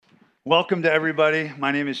Welcome to everybody.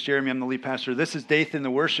 My name is Jeremy. I'm the lead pastor. This is Dathan,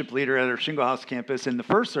 the worship leader at our Shingle House campus. In the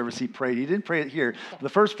first service, he prayed. He didn't pray it here. The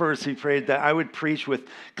first verse, he prayed that I would preach with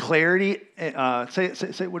clarity. What did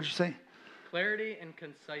you say? Clarity and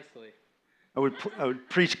concisely. I would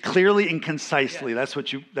preach clearly and concisely. Yes.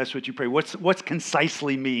 That's what you pray. What's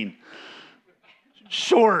concisely mean?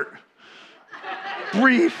 Short,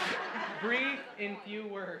 brief. Brief in few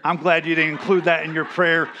words. I'm glad you didn't include that in your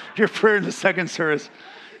prayer in the second service.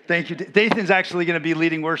 Thank you. Dathan's actually going to be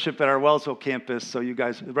leading worship at our Wellsville campus. So you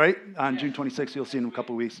guys, right? On June 26th, you'll see him in a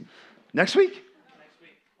couple of weeks. Next week?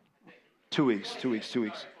 2 weeks.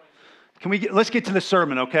 Let's get to the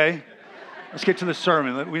sermon, okay? Let's get to the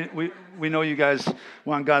sermon. We know you guys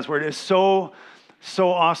want God's word. It's so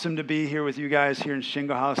awesome to be here with you guys here in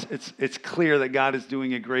Shingle House. It's clear that God is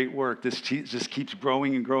doing a great work. This just keeps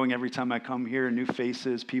growing and growing every time I come here. New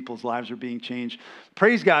faces, people's lives are being changed.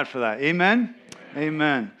 Praise God for that. Amen?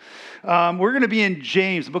 Amen. We're going to be in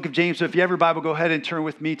James, the book of James. So if you have your Bible, go ahead and turn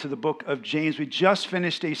with me to the book of James. We just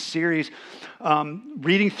finished a series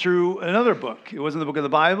reading through another book. It wasn't the book of the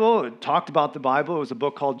Bible. It talked about the Bible. It was a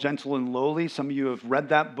book called Gentle and Lowly. Some of you have read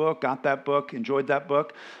that book, got that book, enjoyed that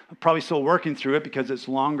book. I'm probably still working through it because it's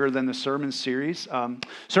longer than the sermon series.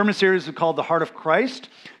 Sermon series is called The Heart of Christ.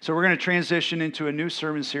 So we're going to transition into a new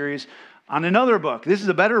sermon series on another book. This is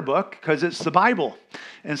a better book because it's the Bible.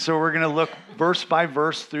 And so we're going to look verse by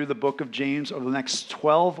verse through the book of James over the next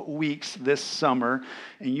 12 weeks this summer.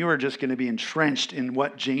 And you are just going to be entrenched in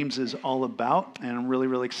what James is all about. And I'm really,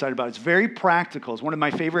 really excited about it. It's very practical. It's one of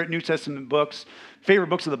my favorite New Testament books, favorite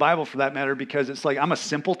books of the Bible for that matter, because it's like I'm a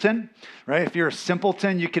simpleton, right? If you're a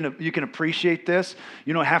simpleton, you can appreciate this.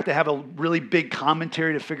 You don't have to have a really big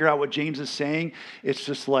commentary to figure out what James is saying. It's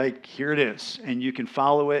just like, here it is. And you can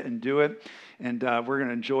follow it and do it. And we're going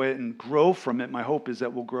to enjoy it and grow from it. My hope is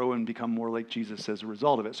that we'll grow and become more like Jesus as a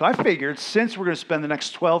result of it. So I figured since we're going to spend the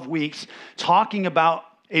next 12 weeks talking about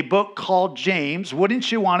a book called James,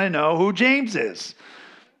 wouldn't you want to know who James is?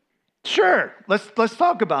 Sure, let's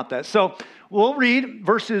talk about that. So we'll read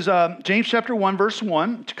verses, James chapter 1, verse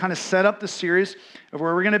 1, to kind of set up the series of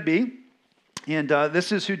where we're going to be. And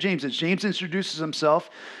this is who James is. James introduces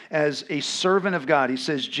himself as a servant of God. He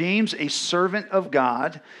says, James, a servant of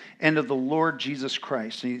God and of the Lord Jesus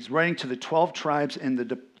Christ. And he's writing to the 12 tribes and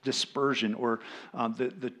the dispersion, or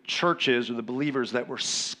the churches or the believers that were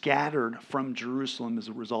scattered from Jerusalem as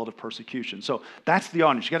a result of persecution. So that's the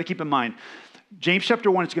audience. You got to keep in mind, James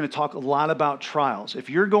chapter 1 is going to talk a lot about trials.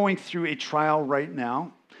 If you're going through a trial right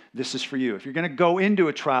now, this is for you. If you're going to go into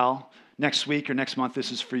a trial next week or next month,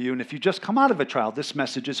 this is for you. And if you just come out of a trial, this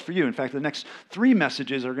message is for you. In fact, the next 3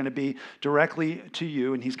 messages are going to be directly to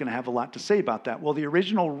you, and he's going to have a lot to say about that. Well, the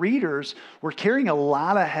original readers were carrying a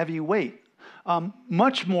lot of heavy weight,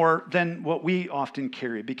 much more than what we often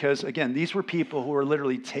carry, because, again, these were people who were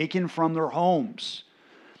literally taken from their homes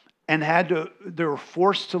and they were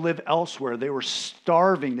forced to live elsewhere. They were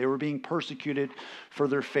starving. They were being persecuted for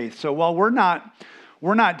their faith. So while we're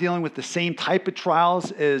not dealing with the same type of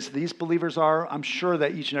trials as these believers are, I'm sure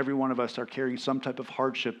that each and every one of us are carrying some type of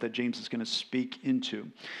hardship that James is going to speak into.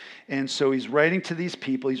 And so he's writing to these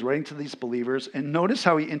people, he's writing to these believers, and notice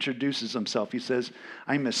how he introduces himself. He says,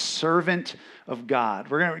 I'm a servant of God.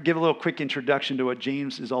 We're going to give a little quick introduction to what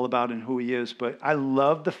James is all about and who he is, but I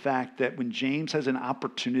love the fact that when James has an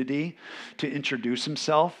opportunity to introduce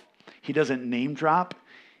himself, he doesn't name drop.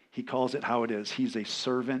 He calls it how it is. He's a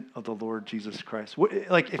servant of the Lord Jesus Christ.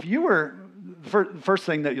 Like if you were, the first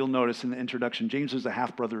thing that you'll notice in the introduction, James was a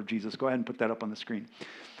half-brother of Jesus. Go ahead and put that up on the screen.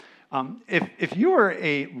 If you were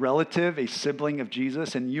a relative, a sibling of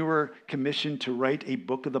Jesus, and you were commissioned to write a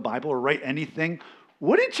book of the Bible or write anything,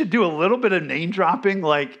 wouldn't you do a little bit of name dropping?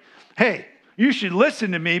 Like, hey, you should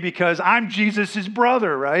listen to me because I'm Jesus'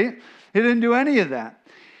 brother, right? He didn't do any of that.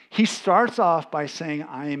 He starts off by saying,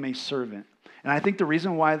 I am a servant. And I think the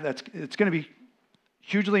reason why it's going to be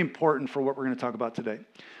hugely important for what we're going to talk about today.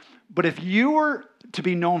 But if you were to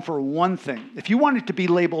be known for one thing, if you wanted to be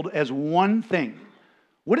labeled as one thing,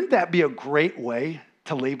 wouldn't that be a great way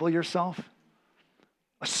to label yourself?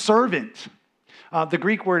 A servant. The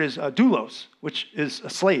Greek word is doulos, which is a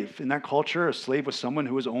slave. In that culture, a slave was someone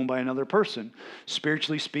who was owned by another person.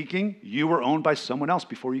 Spiritually speaking, you were owned by someone else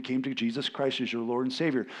before you came to Jesus Christ as your Lord and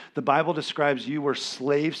Savior. The Bible describes you were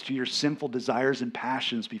slaves to your sinful desires and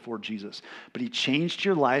passions before Jesus. But he changed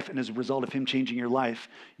your life, and as a result of him changing your life,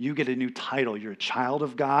 you get a new title. You're a child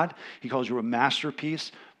of God. He calls you a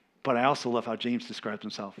masterpiece. But I also love how James describes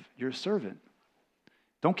himself. You're a servant.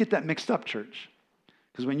 Don't get that mixed up, church.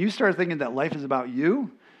 Because when you start thinking that life is about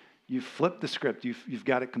you, you flip the script. You've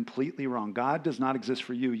got it completely wrong. God does not exist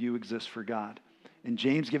for you. You exist for God. and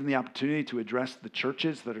James given the opportunity to address the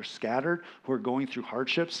churches that are scattered, who are going through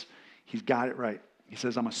hardships, he's got it right. He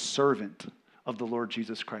says, I'm a servant of the Lord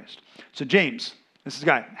Jesus Christ. So James, this is a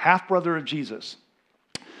guy, half-brother of Jesus.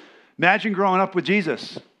 Imagine growing up with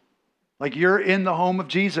Jesus. Like you're in the home of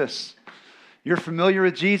Jesus. You're familiar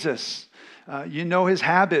with Jesus. You know his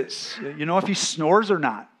habits. You know if he snores or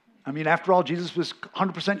not. I mean, after all, Jesus was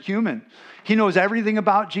 100% human. He knows everything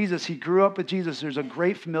about Jesus. He grew up with Jesus. There's a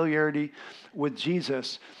great familiarity with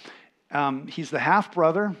Jesus. He's the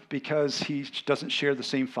half-brother because he doesn't share the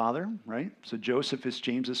same father, right? So Joseph is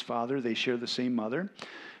James's father. They share the same mother.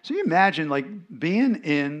 So you imagine like being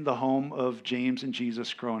in the home of James and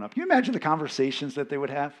Jesus growing up. You imagine the conversations that they would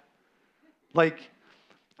have? Like,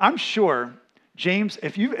 I'm sure, James,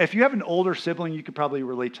 if you have an older sibling, you could probably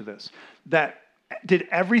relate to this, that did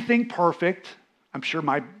everything perfect. I'm sure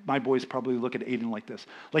my boys probably look at Aiden like this.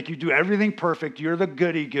 Like you do everything perfect. You're the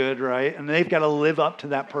goody good, right? And they've got to live up to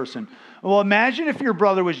that person. Well, imagine if your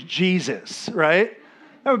brother was Jesus, right?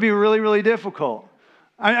 That would be really, really difficult.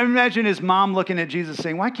 I imagine his mom looking at Jesus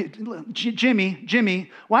saying, "Why can't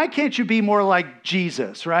Jimmy, why can't you be more like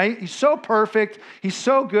Jesus, right? He's so perfect. He's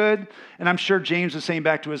so good." And I'm sure James was saying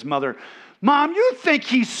back to his mother, "Mom, you think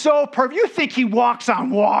he's so perfect. You think he walks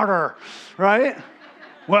on water, right?"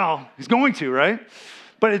 Well, he's going to, right?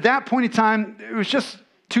 But at that point in time, it was just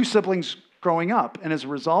two siblings growing up. And as a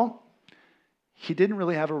result, he didn't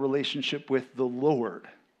really have a relationship with the Lord.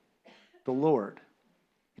 The Lord.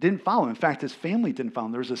 He didn't follow him. In fact, his family didn't follow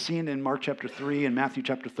him. There's a scene in Mark chapter 3 and Matthew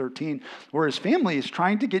chapter 13 where his family is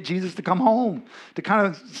trying to get Jesus to come home, to kind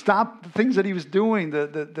of stop the things that he was doing,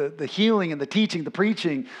 the healing and the teaching, the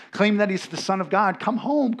preaching, claiming that he's the Son of God. Come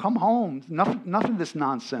home, come home. Nothing of this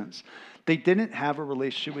nonsense. They didn't have a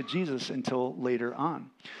relationship with Jesus until later on.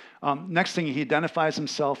 Next thing, he identifies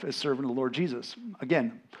himself as servant of the Lord Jesus.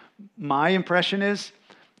 Again, my impression is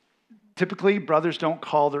typically brothers don't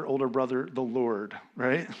call their older brother the Lord,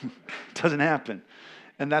 right? It doesn't happen.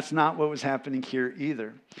 And that's not what was happening here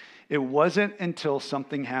either. It wasn't until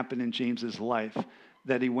something happened in James's life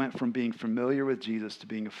that he went from being familiar with Jesus to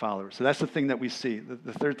being a follower. So that's the thing that we see.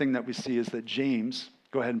 The third thing that we see is that James,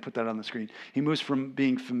 go ahead and put that on the screen. He moves from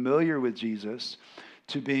being familiar with Jesus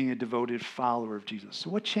to being a devoted follower of Jesus. So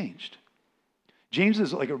what changed? James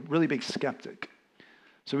is like a really big skeptic.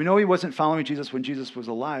 So we know he wasn't following Jesus when Jesus was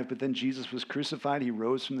alive, but then Jesus was crucified. He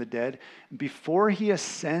rose from the dead. Before he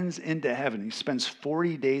ascends into heaven, he spends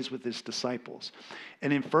 40 days with his disciples.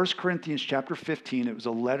 And in 1 Corinthians chapter 15, it was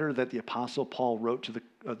a letter that the Apostle Paul wrote to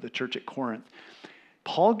the church at Corinth.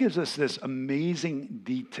 Paul gives us this amazing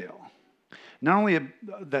detail. Not only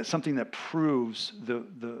that something that proves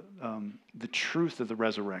the truth of the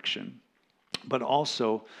resurrection, but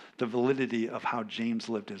also the validity of how James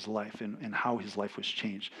lived his life and how his life was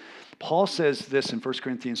changed. Paul says this in 1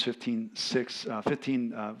 Corinthians 15,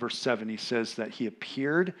 verse 7. He says that he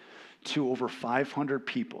appeared to over 500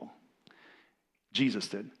 people. Jesus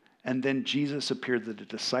did. And then Jesus appeared to the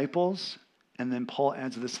disciples. And then Paul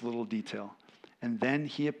adds this little detail. And then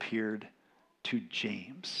he appeared to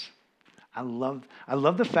James. I love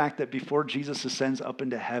the fact that before Jesus ascends up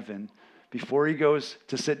into heaven, before he goes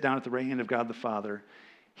to sit down at the right hand of God the Father,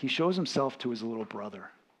 he shows himself to his little brother.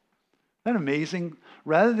 Isn't that amazing?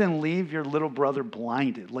 Rather than leave your little brother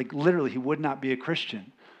blinded, like literally he would not be a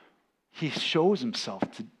Christian, he shows himself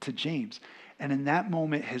to James. And in that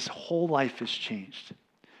moment, his whole life has changed.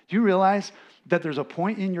 Do you realize that there's a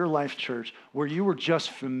point in your life, church, where you were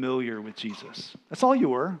just familiar with Jesus? That's all you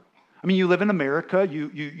were. I mean, you live in America.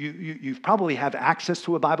 You probably have access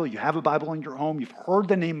to a Bible. You have a Bible in your home. You've heard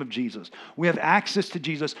the name of Jesus. We have access to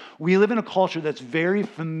Jesus. We live in a culture that's very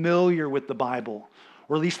familiar with the Bible,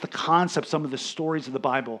 or at least the concept, some of the stories of the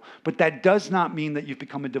Bible. But that does not mean that you've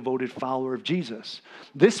become a devoted follower of Jesus.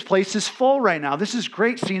 This place is full right now. This is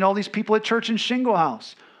great seeing all these people at church in Shingle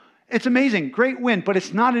House. It's amazing, great win, but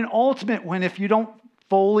it's not an ultimate win if you don't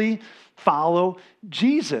fully follow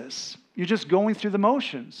Jesus. You're just going through the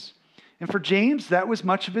motions. And for James, that was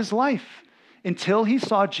much of his life until he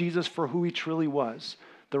saw Jesus for who he truly was,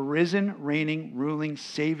 the risen, reigning, ruling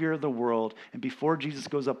Savior of the world. And before Jesus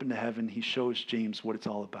goes up into heaven, he shows James what it's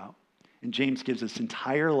all about. And James gives his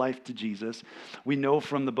entire life to Jesus. We know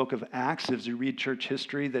from the book of Acts, as you read church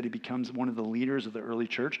history, that he becomes one of the leaders of the early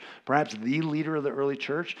church, perhaps the leader of the early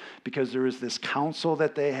church, because there was this council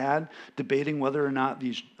that they had debating whether or not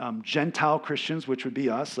these Gentile Christians, which would be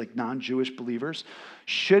us, like non-Jewish believers,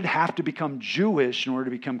 should have to become Jewish in order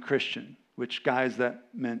to become Christian. Which, guys, that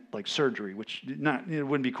meant like surgery, which it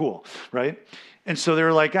wouldn't be cool, right? And so they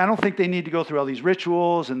were like, I don't think they need to go through all these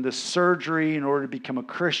rituals and this surgery in order to become a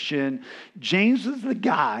Christian. James was the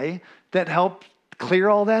guy that helped clear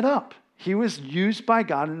all that up. He was used by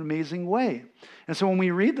God in an amazing way. And so when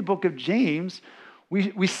we read the book of James,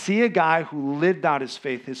 we see a guy who lived out his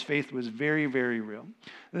faith. His faith was very, very real.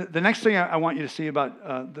 The next thing I want you to see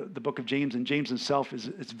about the book of James and James himself is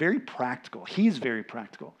it's very practical. He's very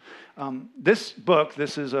practical. This book,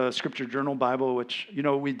 this is a scripture journal Bible, which,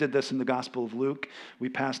 we did this in the Gospel of Luke. We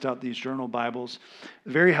passed out these journal Bibles.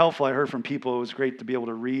 Very helpful. I heard from people. It was great to be able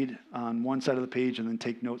to read on one side of the page and then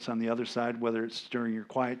take notes on the other side, whether it's during your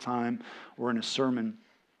quiet time or in a sermon.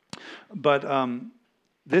 But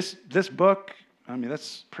this book,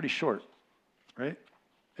 that's pretty short, right?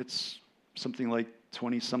 It's something like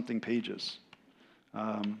 20-something pages.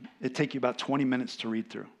 It'd take you about 20 minutes to read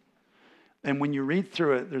through. And when you read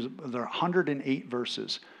through it, there are 108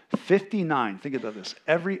 verses. 59, think about this,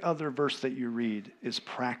 every other verse that you read is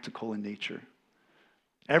practical in nature.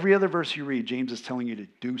 Every other verse you read, James is telling you to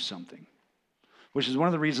do something, which is one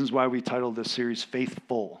of the reasons why we titled this series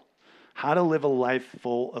Faithful, how to live a life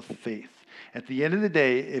full of faith. At the end of the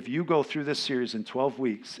day, if you go through this series in 12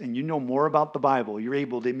 weeks and you know more about the Bible, you're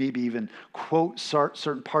able to maybe even quote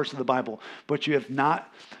certain parts of the Bible, but you have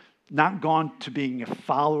not gone to being a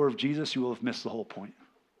follower of Jesus, you will have missed the whole point.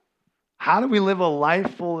 How do we live a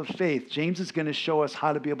life full of faith? James is going to show us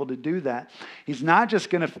how to be able to do that. He's not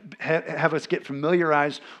just going to have us get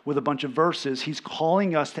familiarized with a bunch of verses. He's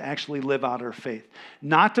calling us to actually live out our faith.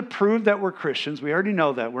 Not to prove that we're Christians. We already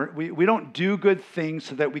know that. We don't do good things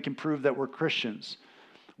so that we can prove that we're Christians.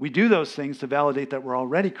 We do those things to validate that we're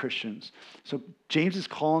already Christians. So James is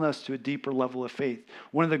calling us to a deeper level of faith.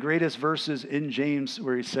 One of the greatest verses in James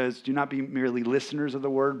where he says, do not be merely listeners of the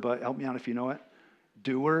word, but help me out if you know it.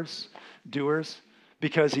 Doers,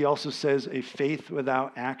 because he also says a faith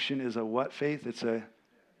without action is a what faith? It's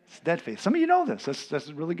dead faith. Some of you know this. That's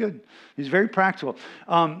really good. He's very practical.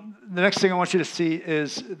 The next thing I want you to see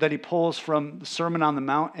is that he pulls from the Sermon on the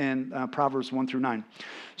Mount and Proverbs 1-9.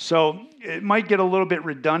 So it might get a little bit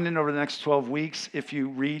redundant over the next 12 weeks if you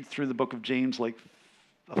read through the book of James like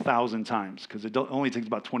 1,000 times, because it only takes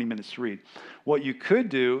about 20 minutes to read. What you could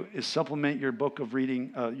do is supplement your book of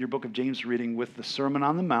James reading with the Sermon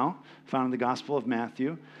on the Mount, found in the Gospel of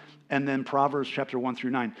Matthew, and then Proverbs chapter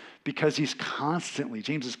 1-9, because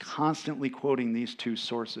James is constantly quoting these two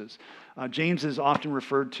sources. James is often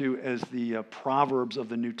referred to as the Proverbs of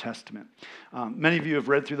the New Testament. Many of you have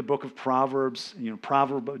read through the book of Proverbs.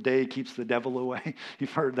 Proverb a day keeps the devil away.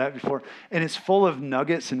 You've heard that before. And it's full of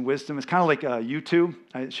nuggets and wisdom. It's kind of like YouTube.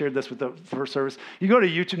 I shared this with the first service. You go to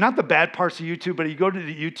YouTube, not the bad parts of YouTube, but you go to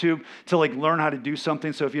the YouTube to learn how to do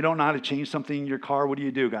something. So if you don't know how to change something in your car, what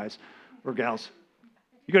do, guys or gals?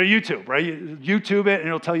 You go to YouTube, right? You YouTube it, and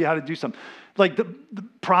it'll tell you how to do something. The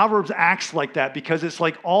Proverbs acts like that because it's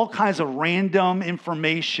all kinds of random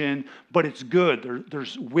information, but it's good.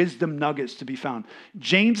 There's wisdom nuggets to be found.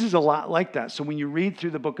 James is a lot like that. So when you read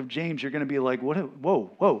through the book of James, you're going to be like,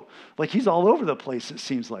 whoa. He's all over the place, it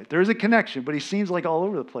seems like. There's a connection, but he seems like all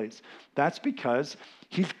over the place. That's because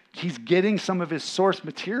he's getting some of his source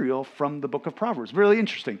material from the book of Proverbs. Really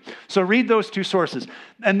interesting. So read those two sources.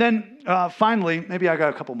 And then finally, maybe I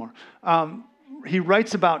got a couple more. He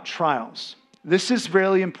writes about trials. This is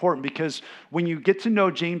really important because when you get to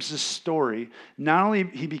know James's story, not only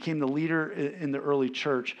he became the leader in the early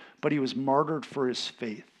church, but he was martyred for his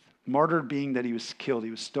faith. Martyred being that he was killed.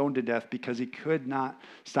 He was stoned to death because he could not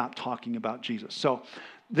stop talking about Jesus. So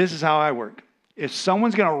this is how I work. If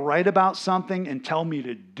someone's going to write about something and tell me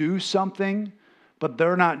to do something, but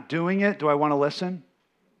they're not doing it, do I want to listen?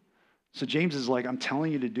 So James is like, I'm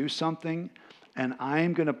telling you to do something, and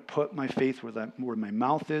I'm going to put my faith where my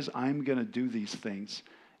mouth is. I'm going to do these things.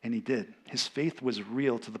 And he did. His faith was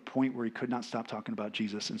real to the point where he could not stop talking about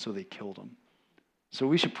Jesus, and so they killed him. So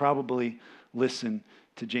we should probably listen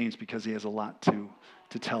to James because he has a lot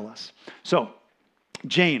to tell us. So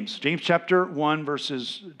James chapter 1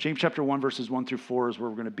 verses 1-4 is where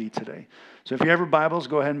we're going to be today. So if you have your Bibles,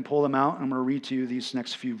 go ahead and pull them out. I'm going to read to you these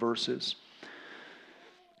next few verses.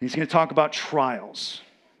 He's going to talk about trials,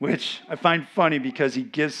 which I find funny because he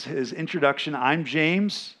gives his introduction, I'm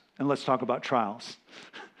James, and let's talk about trials.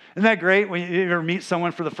 Isn't that great when you ever meet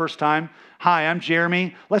someone for the first time? Hi, I'm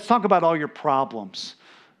Jeremy. Let's talk about all your problems.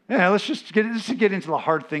 Yeah, let's just get into the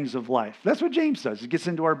hard things of life. That's what James does. He gets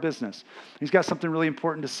into our business. He's got something really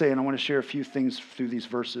important to say, and I want to share a few things through these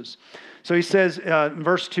verses. So he says in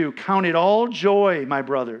verse 2, count it all joy, my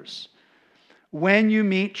brothers, when you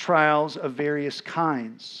meet trials of various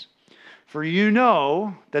kinds. For you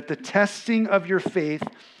know that the testing of your faith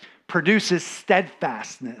produces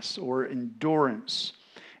steadfastness or endurance.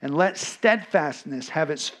 And let steadfastness have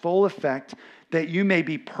its full effect, that you may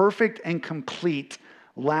be perfect and complete,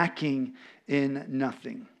 lacking in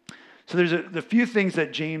nothing. So there's a few things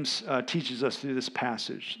that James teaches us through this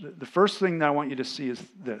passage. The first thing that I want you to see is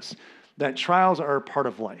this, that trials are a part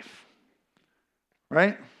of life,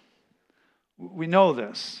 right? We know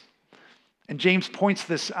this. And James points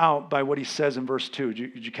this out by what he says in verse 2.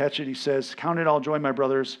 Did you catch it? He says, "Count it all joy, my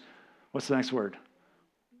brothers." What's the next word?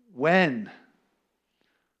 When.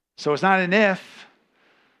 So it's not an if,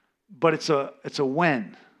 but it's a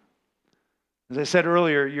when. As I said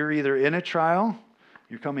earlier, you're either in a trial,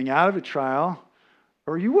 you're coming out of a trial,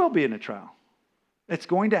 or you will be in a trial. It's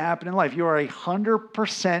going to happen in life. You are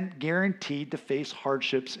 100% guaranteed to face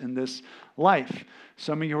hardships in this life.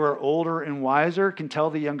 Some of you who are older and wiser can tell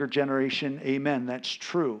the younger generation, amen, that's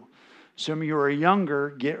true. Some of you who are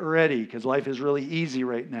younger, get ready, because life is really easy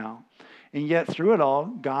right now. And yet through it all,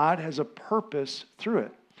 God has a purpose through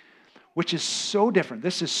it, which is so different.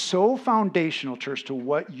 This is so foundational, church, to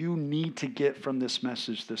what you need to get from this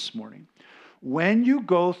message this morning. When you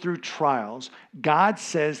go through trials, God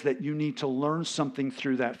says that you need to learn something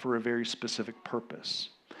through that for a very specific purpose.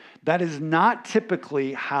 That is not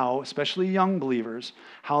typically how, especially young believers,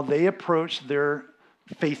 how they approach their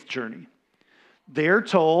faith journey. They're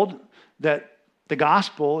told that the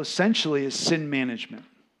gospel essentially is sin management.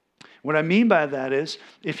 What I mean by that is,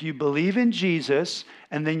 if you believe in Jesus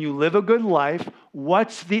and then you live a good life,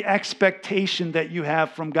 what's the expectation that you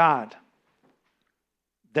have from God?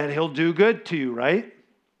 That He'll do good to you, right?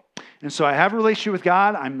 And so I have a relationship with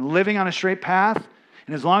God. I'm living on a straight path.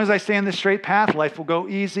 And as long as I stay on this straight path, life will go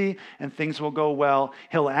easy and things will go well.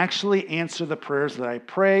 He'll actually answer the prayers that I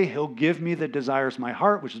pray. He'll give me the desires of my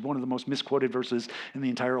heart, which is one of the most misquoted verses in the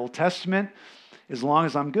entire Old Testament, as long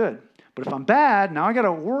as I'm good. But if I'm bad, now I got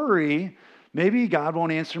to worry, maybe God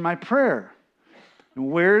won't answer my prayer.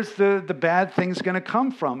 And where's the bad things going to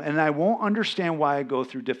come from? And I won't understand why I go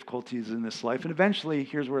through difficulties in this life. And eventually,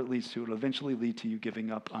 here's where it leads to. It'll eventually lead to you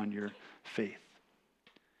giving up on your faith.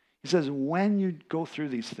 He says, when you go through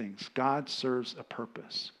these things, God serves a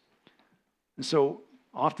purpose. And so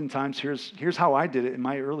oftentimes, here's how I did it in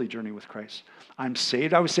my early journey with Christ. I'm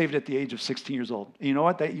saved. I was saved at the age of 16 years old. And you know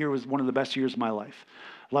what? That year was one of the best years of my life.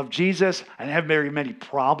 Loved Jesus. I didn't have very many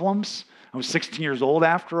problems. I was 16 years old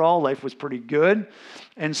after all. Life was pretty good.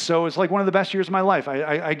 And so it's like one of the best years of my life.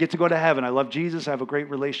 I get to go to heaven. I love Jesus. I have a great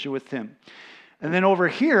relationship with Him. And then over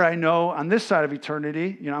here, I know on this side of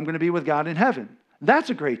eternity, I'm going to be with God in heaven.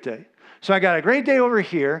 That's a great day. So I got a great day over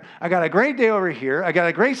here. I got a great day over here. I got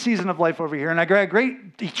a great season of life over here. And I got a great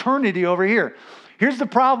eternity over here. Here's the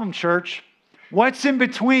problem, church. What's in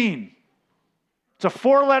between? It's a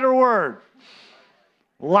 4-letter word.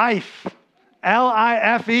 Life.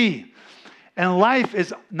 L-I-F-E. And life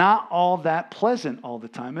is not all that pleasant all the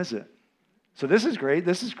time, is it? So this is great.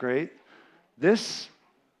 This is great. This,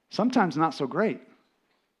 sometimes not so great.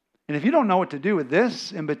 And if you don't know what to do with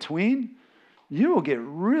this in between, you will get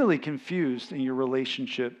really confused in your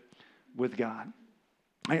relationship with God.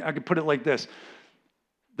 I could put it like this.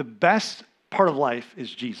 The best part of life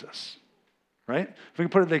is Jesus, right? If we can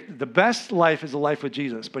put it like, the best life is a life with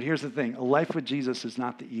Jesus. But here's the thing. A life with Jesus is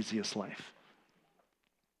not the easiest life.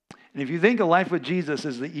 And if you think a life with Jesus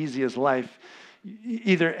is the easiest life,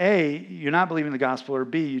 either A, you're not believing the gospel, or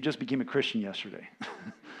B, you just became a Christian yesterday.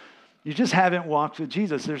 You just haven't walked with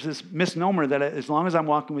Jesus. There's this misnomer that as long as I'm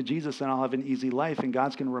walking with Jesus, then I'll have an easy life. And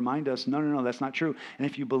God's going to remind us, no, that's not true. And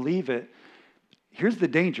if you believe it, here's the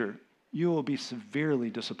danger. You will be severely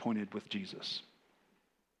disappointed with Jesus.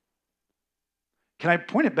 Can I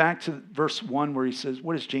point it back to verse 1 where he says,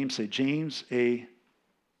 what does James say? James, you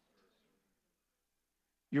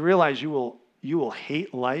realize you will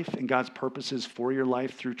hate life and God's purposes for your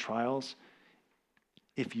life through trials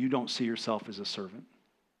if you don't see yourself as a servant.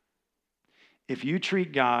 If you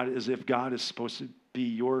treat God as if God is supposed to be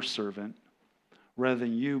your servant rather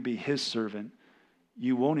than you be His servant,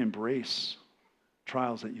 you won't embrace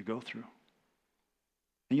trials that you go through.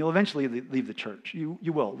 And you'll eventually leave the church. You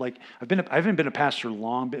will. Like I haven't been a pastor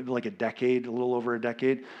long, like a decade, a little over a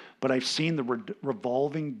decade, but I've seen the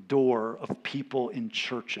revolving door of people in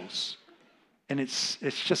churches, and it's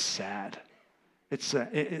just sad.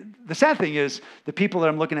 The sad thing is the people that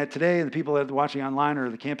I'm looking at today, and the people that are watching online or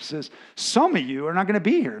the campuses, some of you are not going to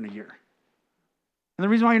be here in a year. And the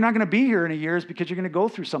reason why you're not going to be here in a year is because you're going to go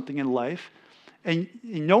through something in life, and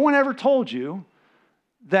no one ever told you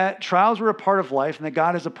that trials were a part of life and that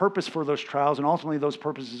God has a purpose for those trials, and ultimately those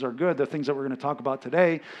purposes are good, the things that we're going to talk about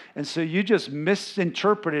today. And so you just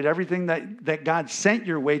misinterpreted everything that God sent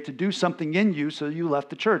your way to do something in you, so you left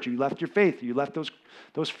the church, you left your faith, you left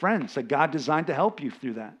those friends that God designed to help you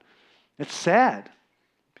through that. It's sad.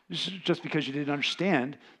 just because you didn't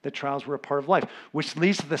understand that trials were a part of life. Which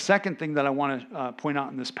leads to the second thing that I want to point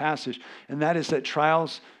out in this passage, and that is that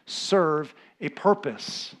trials serve a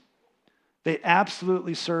purpose. They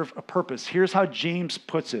absolutely serve a purpose. Here's how James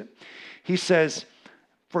puts it. He says,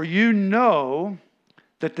 "For you know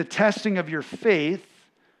that the testing of your faith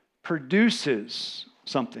produces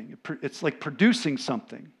something." It's like producing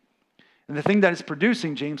something. And the thing that it's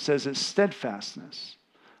producing, James says, is steadfastness,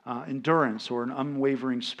 endurance, or an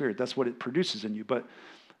unwavering spirit. That's what it produces in you. But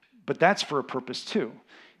that's for a purpose too.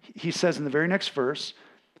 He says in the very next verse,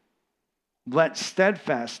 "Let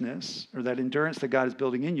steadfastness," or that endurance that God is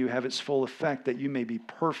building in you, "have its full effect, that you may be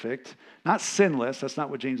perfect," not sinless. That's not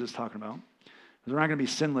what James is talking about. We're not going to be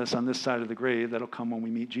sinless on this side of the grave. That'll come when we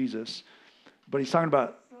meet Jesus. But he's talking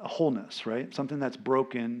about a wholeness, right? Something that's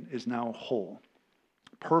broken is now whole.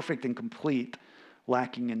 Perfect and complete,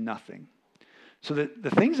 lacking in nothing. So the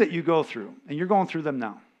things that you go through, and you're going through them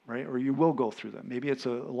now, right? Or you will go through them. Maybe it's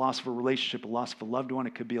a loss of a relationship, a loss of a loved one.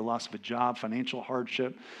 It could be a loss of a job, financial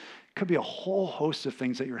hardship. It could be a whole host of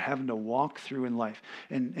things that you're having to walk through in life.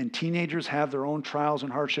 And teenagers have their own trials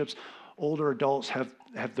and hardships. Older adults have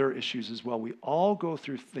their issues as well. We all go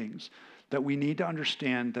through things that we need to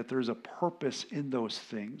understand that there's a purpose in those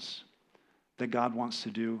things that God wants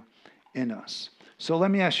to do in us. So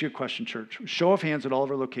let me ask you a question, church. Show of hands at all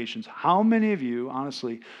of our locations. How many of you,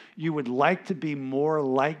 honestly, you would like to be more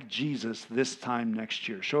like Jesus this time next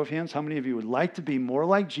year? Show of hands. How many of you would like to be more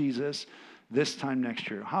like Jesus this time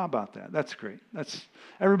next year? How about that? That's great.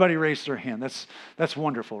 Everybody raised their hand. That's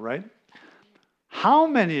wonderful, right? How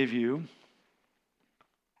many of you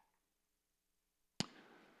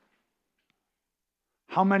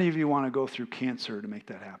want to go through cancer to make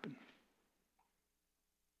that happen?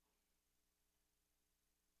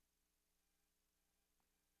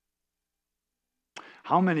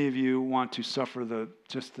 How many of you want to suffer the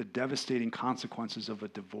devastating consequences of a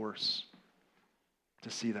divorce to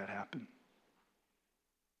see that happen?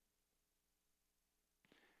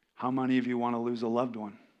 How many of you want to lose a loved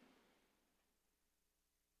one?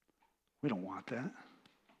 We don't want that.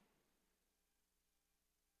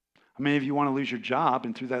 How many of you want to lose your job,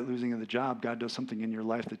 and through that losing of the job, God does something in your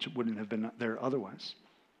life that wouldn't have been there otherwise?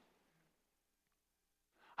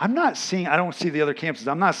 I don't see the other campuses.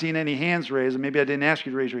 I'm not seeing any hands raised, and maybe I didn't ask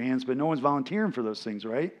you to raise your hands, but no one's volunteering for those things,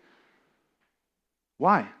 right?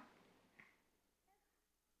 Why?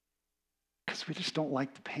 Because we just don't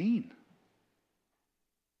like the pain.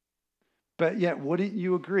 But yet, wouldn't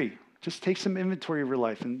you agree? Just take some inventory of your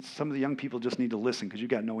life, and some of the young people just need to listen because you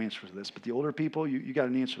got no answer for this. But the older people, you got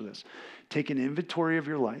an answer for this. Take an inventory of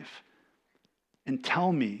your life and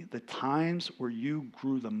tell me the times where you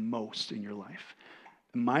grew the most in your life.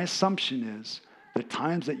 And my assumption is the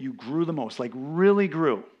times that you grew the most, like really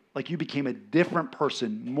grew, like you became a different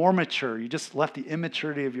person, more mature. You just left the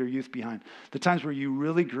immaturity of your youth behind. The times where you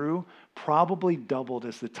really grew probably doubled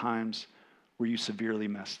as the times where you severely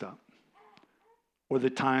messed up, or the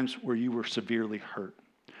times where you were severely hurt,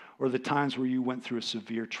 or the times where you went through a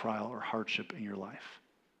severe trial or hardship in your life.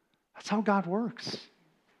 That's how God works.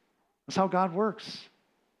 That's how God works.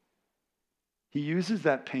 He uses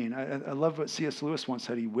that pain. I love what C.S. Lewis once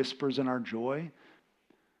said. He whispers in our joy,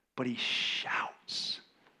 but he shouts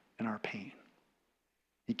in our pain.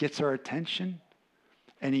 He gets our attention,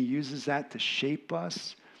 and he uses that to shape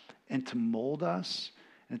us and to mold us.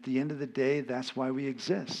 And at the end of the day, that's why we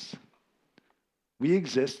exist. We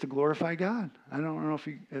exist to glorify God. I don't know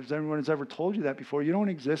if everyone has ever told you that before. You don't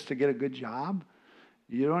exist to get a good job.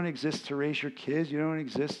 You don't exist to raise your kids. You don't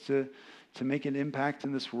exist to make an impact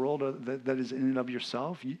in this world that is in and of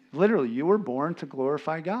yourself. Literally, you were born to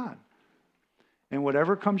glorify God. And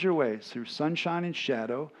whatever comes your way, through sunshine and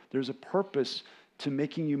shadow, there's a purpose to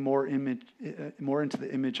making you more into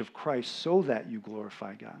the image of Christ so that you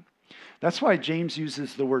glorify God. That's why James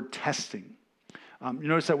uses the word testing. You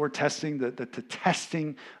notice that word testing, the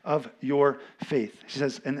testing of your faith. He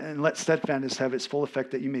says, and let steadfastness have its full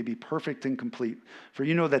effect, that you may be perfect and complete. For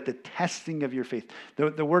you know that the testing of your faith.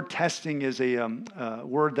 The word testing is a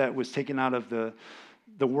word that was taken out of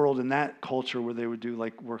the world in that culture where they would do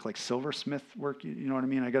work like silversmith work. You know what I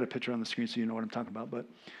mean? I got a picture on the screen so you know what I'm talking about. But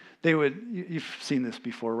you've seen this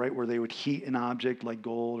before, right? Where they would heat an object like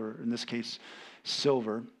gold, or in this case,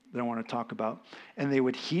 silver, that I want to talk about. And they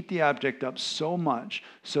would heat the object up so much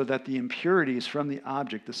so that the impurities from the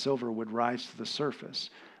object, the silver, would rise to the surface.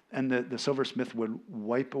 And the silversmith would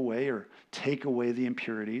wipe away or take away the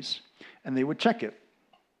impurities, and they would check it.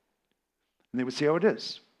 And they would see how it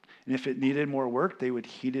is. And if it needed more work, they would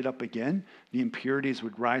heat it up again. The impurities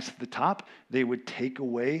would rise to the top. They would take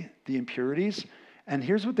away the impurities, And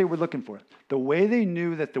here's what they were looking for. The way they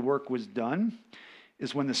knew that the work was done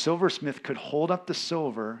is when the silversmith could hold up the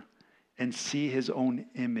silver and see his own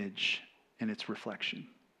image in its reflection.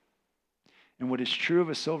 And what is true of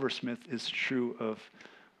a silversmith is true of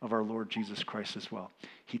our Lord Jesus Christ as well.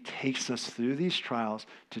 He takes us through these trials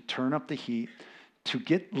to turn up the heat, to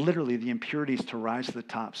get literally the impurities to rise to the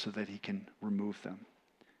top so that he can remove them.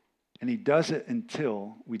 And he does it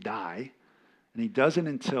until we die. And he does it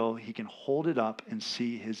until he can hold it up and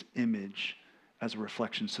see his image as a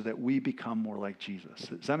reflection so that we become more like Jesus.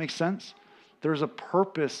 Does that make sense? There's a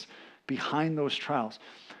purpose behind those trials.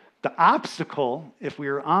 The obstacle, if we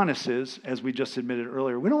are honest, is, as we just admitted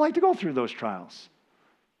earlier, we don't like to go through those trials.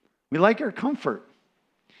 We like our comfort.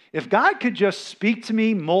 If God could just speak to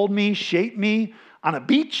me, mold me, shape me on a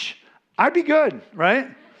beach, I'd be good, right?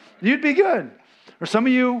 You'd be good. Or some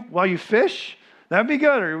of you, while you fish, that'd be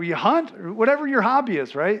good. Or you hunt, or whatever your hobby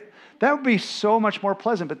is, right? That would be so much more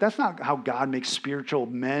pleasant. But that's not how God makes spiritual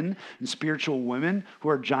men and spiritual women who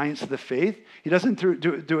are giants of the faith. He doesn't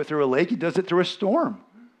do it through a lake. He does it through a storm.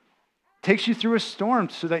 Takes you through a storm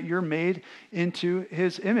so that you're made into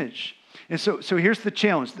his image. And so here's the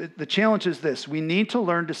challenge. The challenge is this. We need to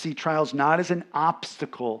learn to see trials not as an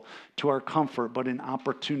obstacle to our comfort, but an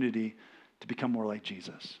opportunity to become more like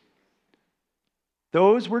Jesus.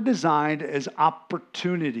 Those were designed as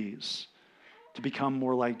opportunities to become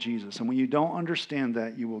more like Jesus. And when you don't understand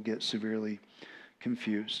that, you will get severely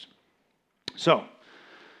confused. So,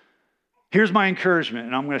 here's my encouragement,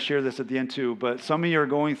 and I'm going to share this at the end too, but some of you are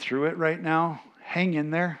going through it right now. Hang in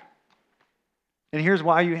there. And here's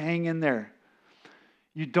why you hang in there.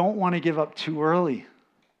 You don't want to give up too early.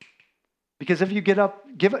 Because if you give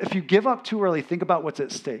up too early, think about what's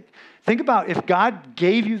at stake. Think about if God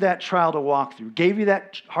gave you that trial to walk through, gave you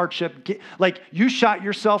that hardship, like you shot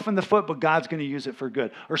yourself in the foot, but God's going to use it for good.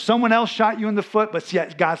 Or someone else shot you in the foot, but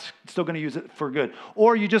yet God's still going to use it for good.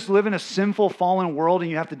 Or you just live in a sinful, fallen world and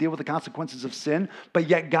you have to deal with the consequences of sin, but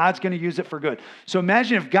yet God's going to use it for good. So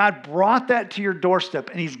imagine if God brought that to your doorstep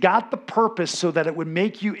and he's got the purpose so that it would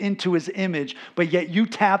make you into his image, but yet you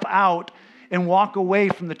tap out and walk away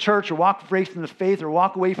from the church or walk away from the faith or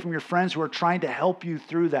walk away from your friends who are trying to help you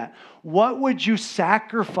through that. What would you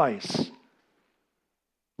sacrifice?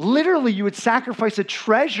 Literally, you would sacrifice a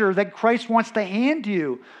treasure that Christ wants to hand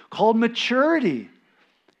you called maturity.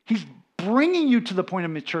 He's bringing you to the point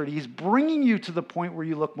of maturity. He's bringing you to the point where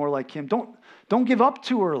you look more like him. Don't give up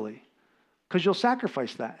too early because you'll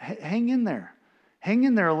sacrifice that. Hang in there. Hang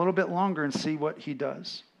in there a little bit longer and see what he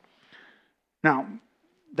does. Now,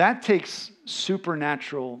 that takes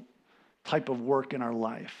supernatural type of work in our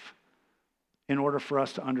life in order for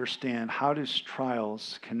us to understand how does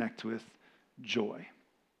trials connect with joy,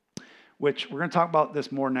 which we're going to talk about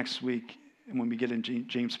this more next week when we get in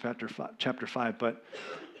James chapter 5. But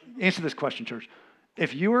answer this question, church.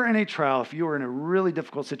 If you were in a trial, if you were in a really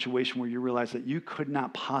difficult situation where you realize that you could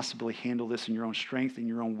not possibly handle this in your own strength and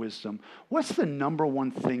your own wisdom, what's the number one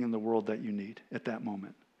thing in the world that you need at that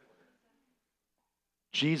moment?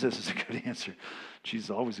 Jesus is a good answer. Jesus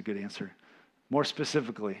is always a good answer. More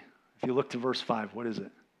specifically, if you look to verse 5, what is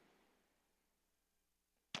it?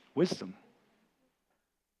 Wisdom.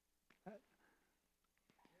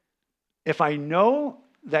 If I know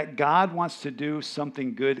that God wants to do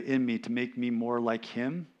something good in me to make me more like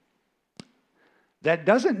him, that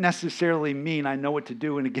doesn't necessarily mean I know what to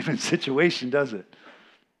do in a given situation, does it?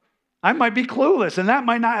 I might be clueless, and that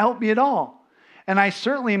might not help me at all. And I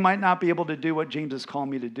certainly might not be able to do what James is calling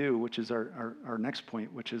me to do, which is our next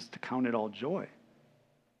point, which is to count it all joy.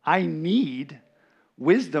 I need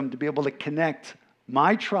wisdom to be able to connect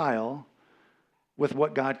my trial with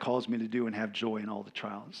what God calls me to do and have joy in all the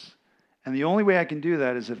trials. And the only way I can do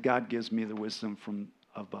that is if God gives me the wisdom from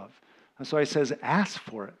above. That's why he says, ask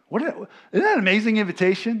for it. Isn't that an amazing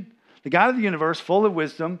invitation? The God of the universe, full of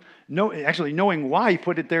wisdom, knowing why he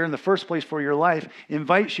put it there in the first place for your life,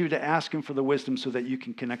 invites you to ask him for the wisdom so that you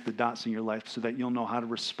can connect the dots in your life, so that you'll know how to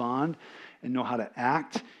respond and know how to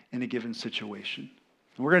act in a given situation.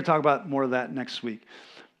 And we're going to talk about more of that next week.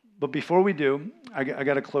 But before we do, I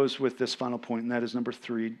got to close with this final point, and that is number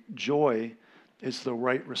 3. Joy is the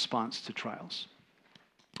right response to trials.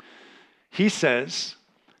 He says,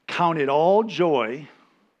 count it all joy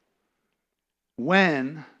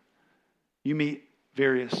when you meet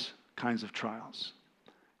various kinds of trials.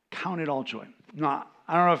 Count it all joy. Now,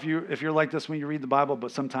 I don't know if you're like this when you read the Bible,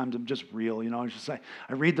 but sometimes I'm just real.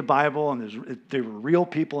 I read the Bible, and there were real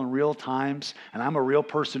people in real times, and I'm a real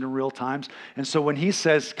person in real times. And so when he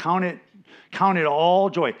says, count it all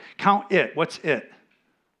joy. Count it. What's it?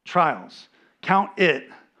 Trials. Count it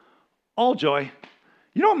all joy.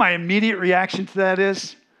 You know what my immediate reaction to that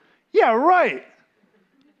is? Yeah, right.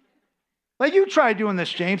 Like, you tried doing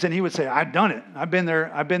this, James, and he would say, I've done it. I've been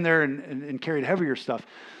there and carried heavier stuff.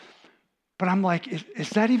 But I'm like, is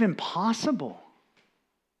that even possible?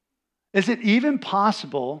 Is it even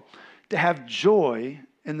possible to have joy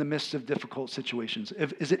in the midst of difficult situations?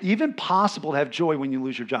 Is it even possible to have joy when you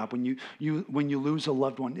lose your job, when you lose a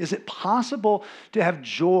loved one? Is it possible to have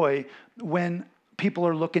joy when people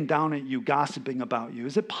are looking down at you, gossiping about you?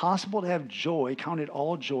 Is it possible to have joy, count it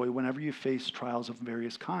all joy, whenever you face trials of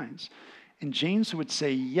various kinds? And James would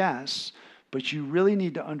say yes, but you really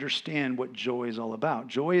need to understand what joy is all about.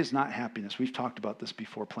 Joy is not happiness. We've talked about this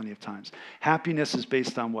before plenty of times. Happiness is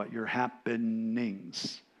based on what? Your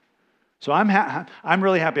happenings. So I'm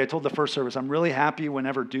really happy. I told the first service, I'm really happy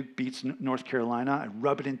whenever Duke beats North Carolina. I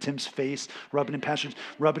rub it in Tim's face, rub it in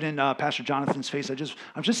Pastor Jonathan's face.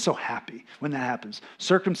 I'm just so happy when that happens.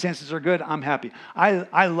 Circumstances are good. I'm happy.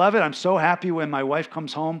 I love it. I'm so happy when my wife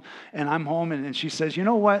comes home and I'm home and she says, you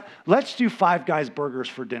know what? Let's do Five Guys burgers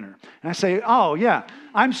for dinner. And I say, oh yeah,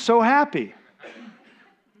 I'm so happy.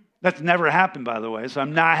 That's never happened, by the way, so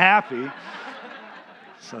I'm not happy.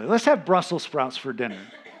 So let's have Brussels sprouts for dinner.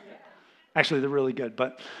 Actually, they're really good,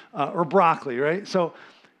 but or broccoli, right? So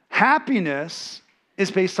happiness is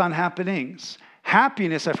based on happenings.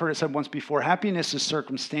 Happiness, I've heard it said once before, happiness is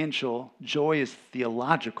circumstantial, joy is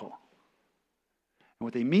theological. And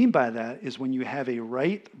what they mean by that is when you have a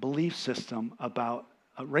right belief system about,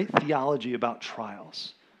 a right theology about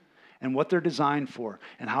trials and what they're designed for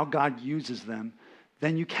and how God uses them,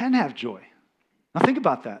 then you can have joy. Now think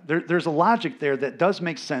about that. There's a logic there that does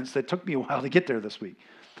make sense that took me a while to get there this week.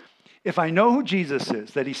 If I know who Jesus is,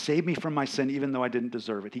 that he saved me from my sin even though I didn't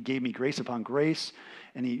deserve it, he gave me grace upon grace,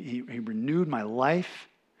 and he renewed my life,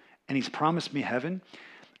 and he's promised me heaven.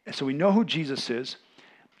 So we know who Jesus is,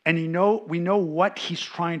 and we know what he's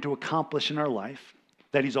trying to accomplish in our life,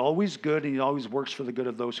 that he's always good and he always works for the good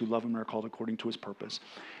of those who love him and are called according to his purpose.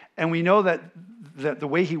 And we know that the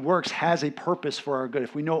way he works has a purpose for our good.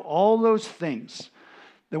 If we know all those things,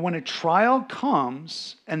 then when a trial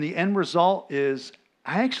comes and the end result is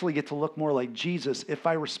I actually get to look more like Jesus if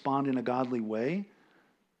I respond in a godly way.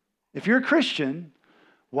 If you're a Christian,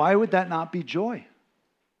 why would that not be joy?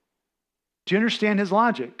 Do you understand his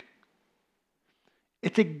logic?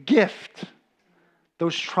 It's a gift.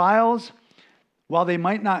 Those trials, while they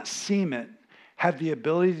might not seem it, have the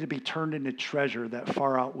ability to be turned into treasure that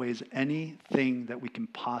far outweighs anything that we can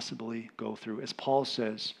possibly go through. As Paul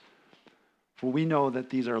says, for we know that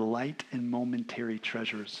these are light and momentary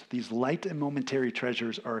treasures. These light and momentary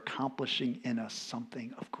treasures are accomplishing in us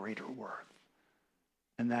something of greater worth.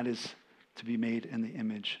 And that is to be made in the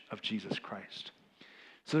image of Jesus Christ.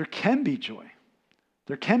 So there can be joy.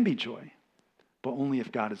 There can be joy, but only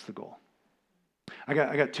if God is the goal. I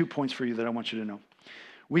got 2 points for you that I want you to know.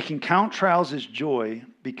 We can count trials as joy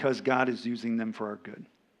because God is using them for our good.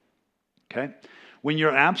 Okay? When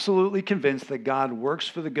you're absolutely convinced that God works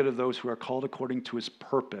for the good of those who are called according to his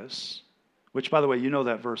purpose, which, by the way, you know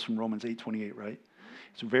that verse from Romans 8:28, right?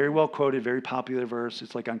 It's a very well quoted, very popular verse.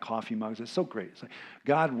 It's like on coffee mugs. It's so great. It's like,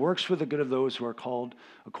 God works for the good of those who are called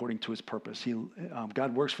according to his purpose.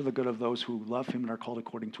 God works for the good of those who love him and are called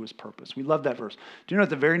according to his purpose. We love that verse. Do you know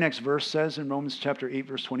what the very next verse says in Romans chapter 8,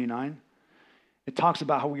 verse 29? It talks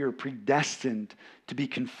about how we are predestined to be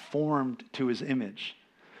conformed to his image.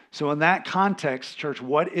 So in that context, church,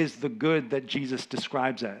 what is the good that Jesus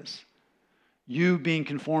describes as? You being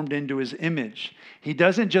conformed into his image. He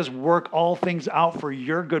doesn't just work all things out for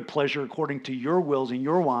your good pleasure according to your wills and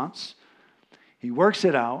your wants. He works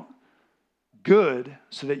it out good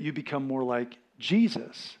so that you become more like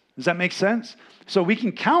Jesus. Does that make sense? So we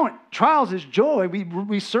can count trials as joy.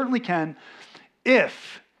 We certainly can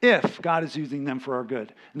if God is using them for our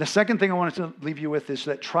good. And the second thing I wanted to leave you with is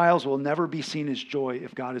that trials will never be seen as joy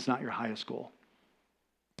if God is not your highest goal.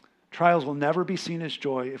 Trials will never be seen as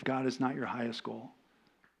joy if God is not your highest goal.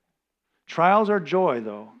 Trials are joy,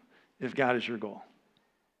 though, if God is your goal.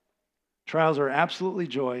 Trials are absolutely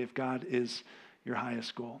joy if God is your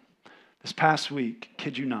highest goal. This past week,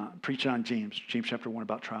 kid you not, preaching on James chapter 1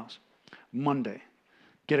 about trials. Monday,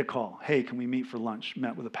 get a call. Hey, can we meet for lunch?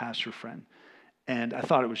 Met with a pastor friend. And I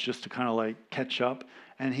thought it was just to kind of like catch up.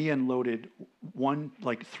 And he unloaded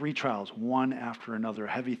 3 trials, one after another,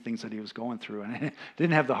 heavy things that he was going through. And I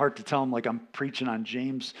didn't have the heart to tell him like I'm preaching on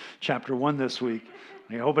James chapter 1 this week.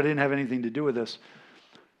 I hope I didn't have anything to do with this.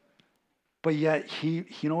 But yet, you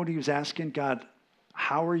know what he was asking? God,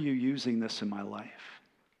 how are you using this in my life?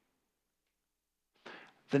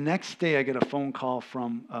 The next day, I get a phone call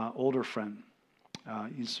from an older friend.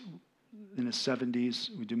 He's in his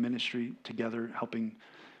 70s. We do ministry together, helping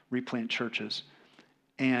replant churches.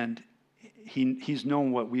 And he's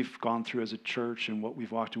known what we've gone through as a church and what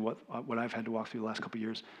we've walked through, what I've had to walk through the last couple of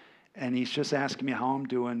years. And he's just asking me how I'm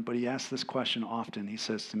doing, but he asks this question often. He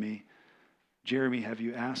says to me, Jeremy, have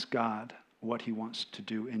you asked God what he wants to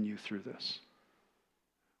do in you through this?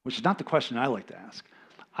 Which is not the question I like to ask.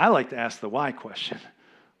 I like to ask the why question.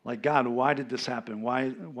 Like, God, why did this happen? Why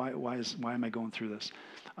am I going through this?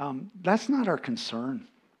 That's not our concern.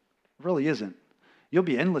 It really isn't. You'll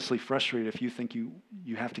be endlessly frustrated if you think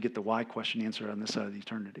you have to get the why question answered on this side of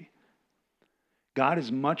eternity. God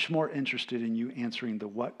is much more interested in you answering the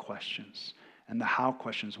what questions and the how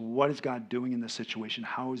questions. What is God doing in this situation?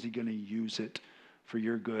 How is he going to use it for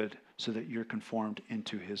your good so that you're conformed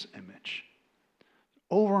into his image?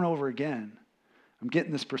 Over and over again, I'm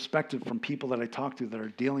getting this perspective from people that I talk to that are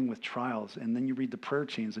dealing with trials. And then you read the prayer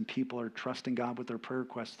chains and people are trusting God with their prayer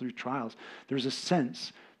requests through trials. There's a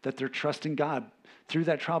sense that they're trusting God through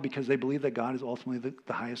that trial because they believe that God is ultimately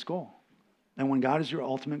the highest goal. And when God is your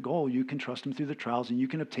ultimate goal, you can trust him through the trials and you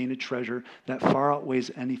can obtain a treasure that far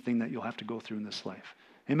outweighs anything that you'll have to go through in this life.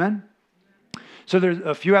 Amen? So there's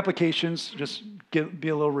a few applications. Just be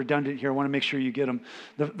a little redundant here. I want to make sure you get them.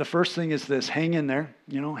 The first thing is this. Hang in there.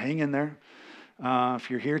 Hang in there. If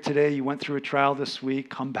you're here today, you went through a trial this week,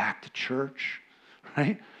 come back to church,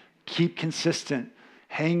 right? Keep consistent.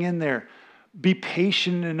 Hang in there. Be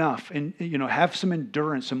patient enough and, have some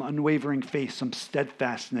endurance, some unwavering faith, some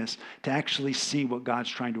steadfastness to actually see what God's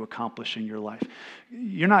trying to accomplish in your life.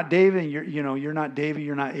 You're not David, you're not David,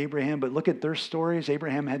 you're not Abraham, but look at their stories.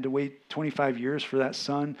 Abraham had to wait 25 years for that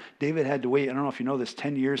son. David had to wait, I don't know if you know this,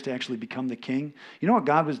 10 years to actually become the king. You know what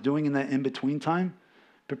God was doing in that in-between time?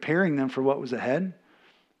 Preparing them for what was ahead.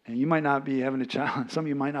 And you might not be having a child. Some of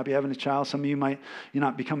you might not be having a child. Some of you you're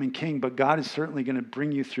not becoming king. But God is certainly going to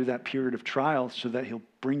bring you through that period of trial so that he'll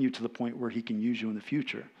bring you to the point where he can use you in the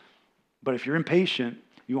future. But if you're impatient,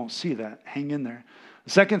 you won't see that. Hang in there.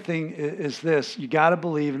 The second thing is this. You got to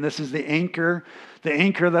believe, and this is the anchor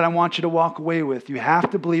that I want you to walk away with. You have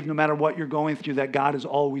to believe no matter what you're going through that God is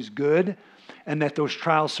always good and that those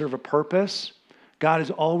trials serve a purpose. God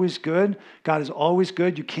is always good. God is always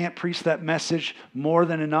good. You can't preach that message more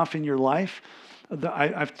than enough in your life.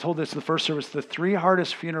 I've told this in the first service. The 3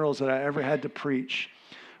 hardest funerals that I ever had to preach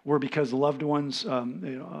were because loved ones, a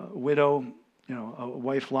widow, a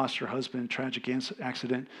wife lost her husband in a tragic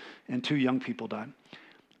accident, and 2 young people died.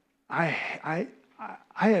 I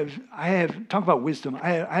have talk about wisdom.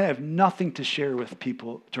 I have nothing to share with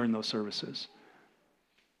people during those services.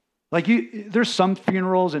 Like there's some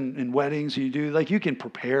funerals and weddings you do, like you can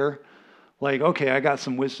prepare, like, okay, I got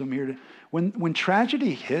some wisdom here. When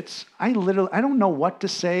tragedy hits, I don't know what to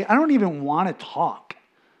say. I don't even want to talk.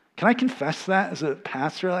 Can I confess that as a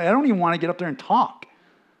pastor? I don't even want to get up there and talk.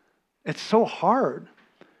 It's so hard.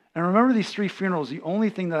 And I remember these 3 funerals, the only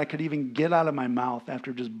thing that I could even get out of my mouth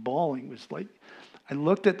after just bawling was like, I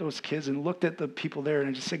looked at those kids and looked at the people there and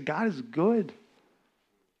I just said, God is good.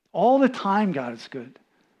 All the time, God is good.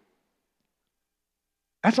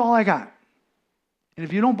 That's all I got. And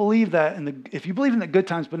if you don't believe that, if you believe in the good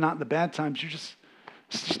times but not in the bad times, it's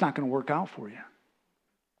just not going to work out for you.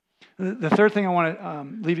 The third thing I want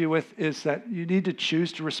to leave you with is that you need to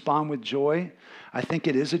choose to respond with joy. I think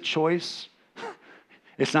it is a choice.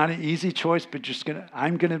 It's not an easy choice, but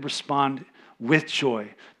I'm going to respond with joy.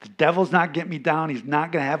 The devil's not getting me down. He's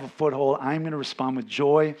not going to have a foothold. I'm going to respond with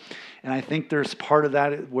joy. And I think there's part of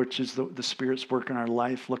that, which is the Spirit's work in our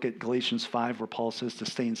life. Look at Galatians 5, where Paul says to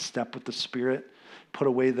stay in step with the Spirit, put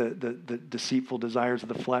away the deceitful desires of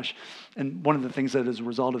the flesh. And one of the things that is a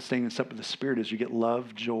result of staying in step with the Spirit is you get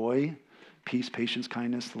love, joy, peace, patience,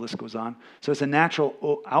 kindness, the list goes on. So it's a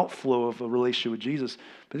natural outflow of a relationship with Jesus.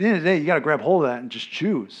 But at the end of the day, you got to grab hold of that and just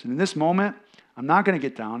choose. And in this moment, I'm not going to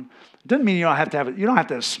get down. It doesn't mean you don't have to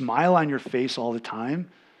have a smile on your face all the time,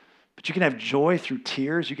 but you can have joy through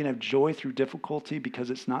tears. You can have joy through difficulty because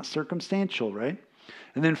it's not circumstantial, right?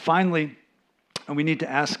 And then finally, and we need to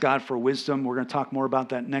ask God for wisdom. We're going to talk more about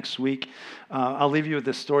that next week. I'll leave you with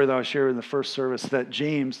this story that I shared in the first service that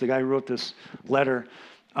James, the guy who wrote this letter,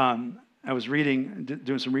 I was reading,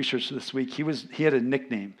 doing some research this week. He had a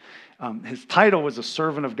nickname. His title was a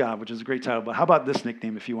servant of God, which is a great title. But how about this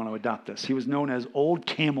nickname if you want to adopt this? He was known as Old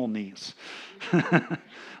Camel Knees.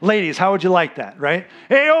 Ladies, how would you like that, right?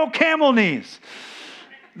 Hey, Old Camel Knees.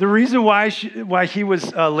 The reason why he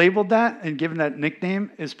was labeled that and given that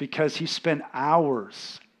nickname is because he spent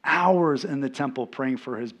hours in the temple praying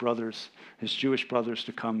for his brothers, his Jewish brothers,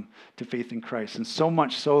 to come to faith in Christ. And so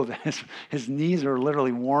much so that his knees are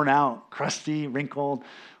literally worn out, crusty, wrinkled,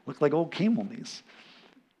 look like old camel knees.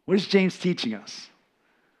 What is James teaching us?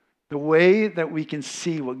 The way that we can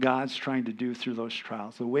see what God's trying to do through those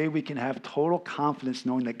trials, the way we can have total confidence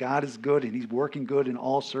knowing that God is good and he's working good in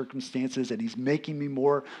all circumstances and he's making me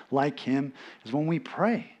more like him, is when we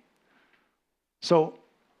pray. So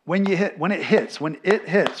when it hits,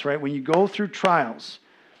 right? When you go through trials,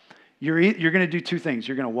 you're going to do two things.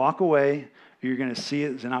 You're going to walk away, or you're going to see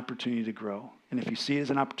it as an opportunity to grow. And if you see it as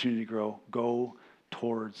an opportunity to grow, go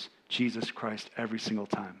towards Jesus Christ every single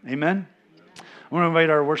time. Amen? I want to invite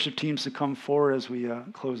our worship teams to come forward as we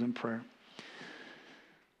close in prayer.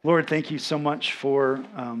 Lord, thank you so much for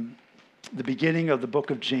the beginning of the book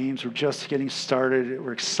of James. We're just getting started.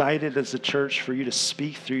 We're excited as a church for you to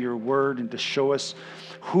speak through your word and to show us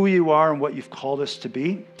who you are and what you've called us to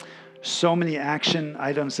be. So many action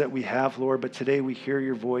items that we have, Lord, but today we hear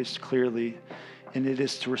your voice clearly, and it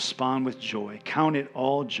is to respond with joy. Count it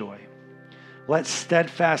all joy. Let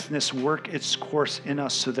steadfastness work its course in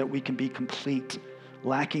us so that we can be complete,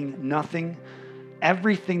 lacking nothing.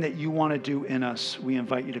 Everything that you want to do in us, we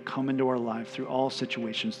invite you to come into our life through all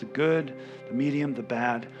situations, the good, the medium, the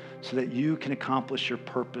bad, so that you can accomplish your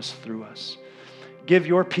purpose through us. Give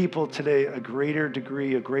your people today a greater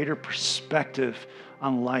degree, a greater perspective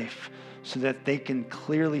on life so that they can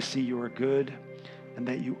clearly see you are good and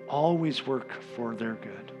that you always work for their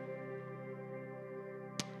good.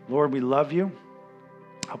 Lord, we love you.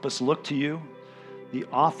 Help us look to you, the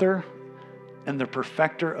author and the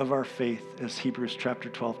perfecter of our faith, as Hebrews chapter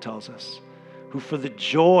 12 tells us, who for the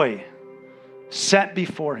joy set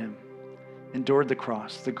before him endured the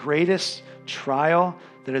cross. The greatest trial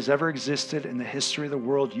that has ever existed in the history of the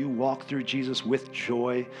world, you walked through Jesus with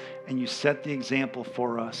joy, and you set the example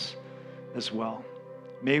for us as well.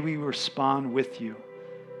 May we respond with you.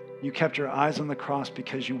 You kept your eyes on the cross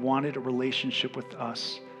because you wanted a relationship with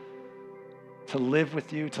us, to live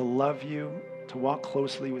with you, to love you, to walk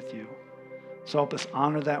closely with you. So help us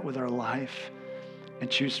honor that with our life and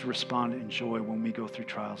choose to respond in joy when we go through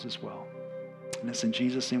trials as well. And it's in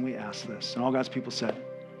Jesus' name we ask this. And all God's people said,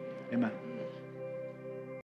 amen.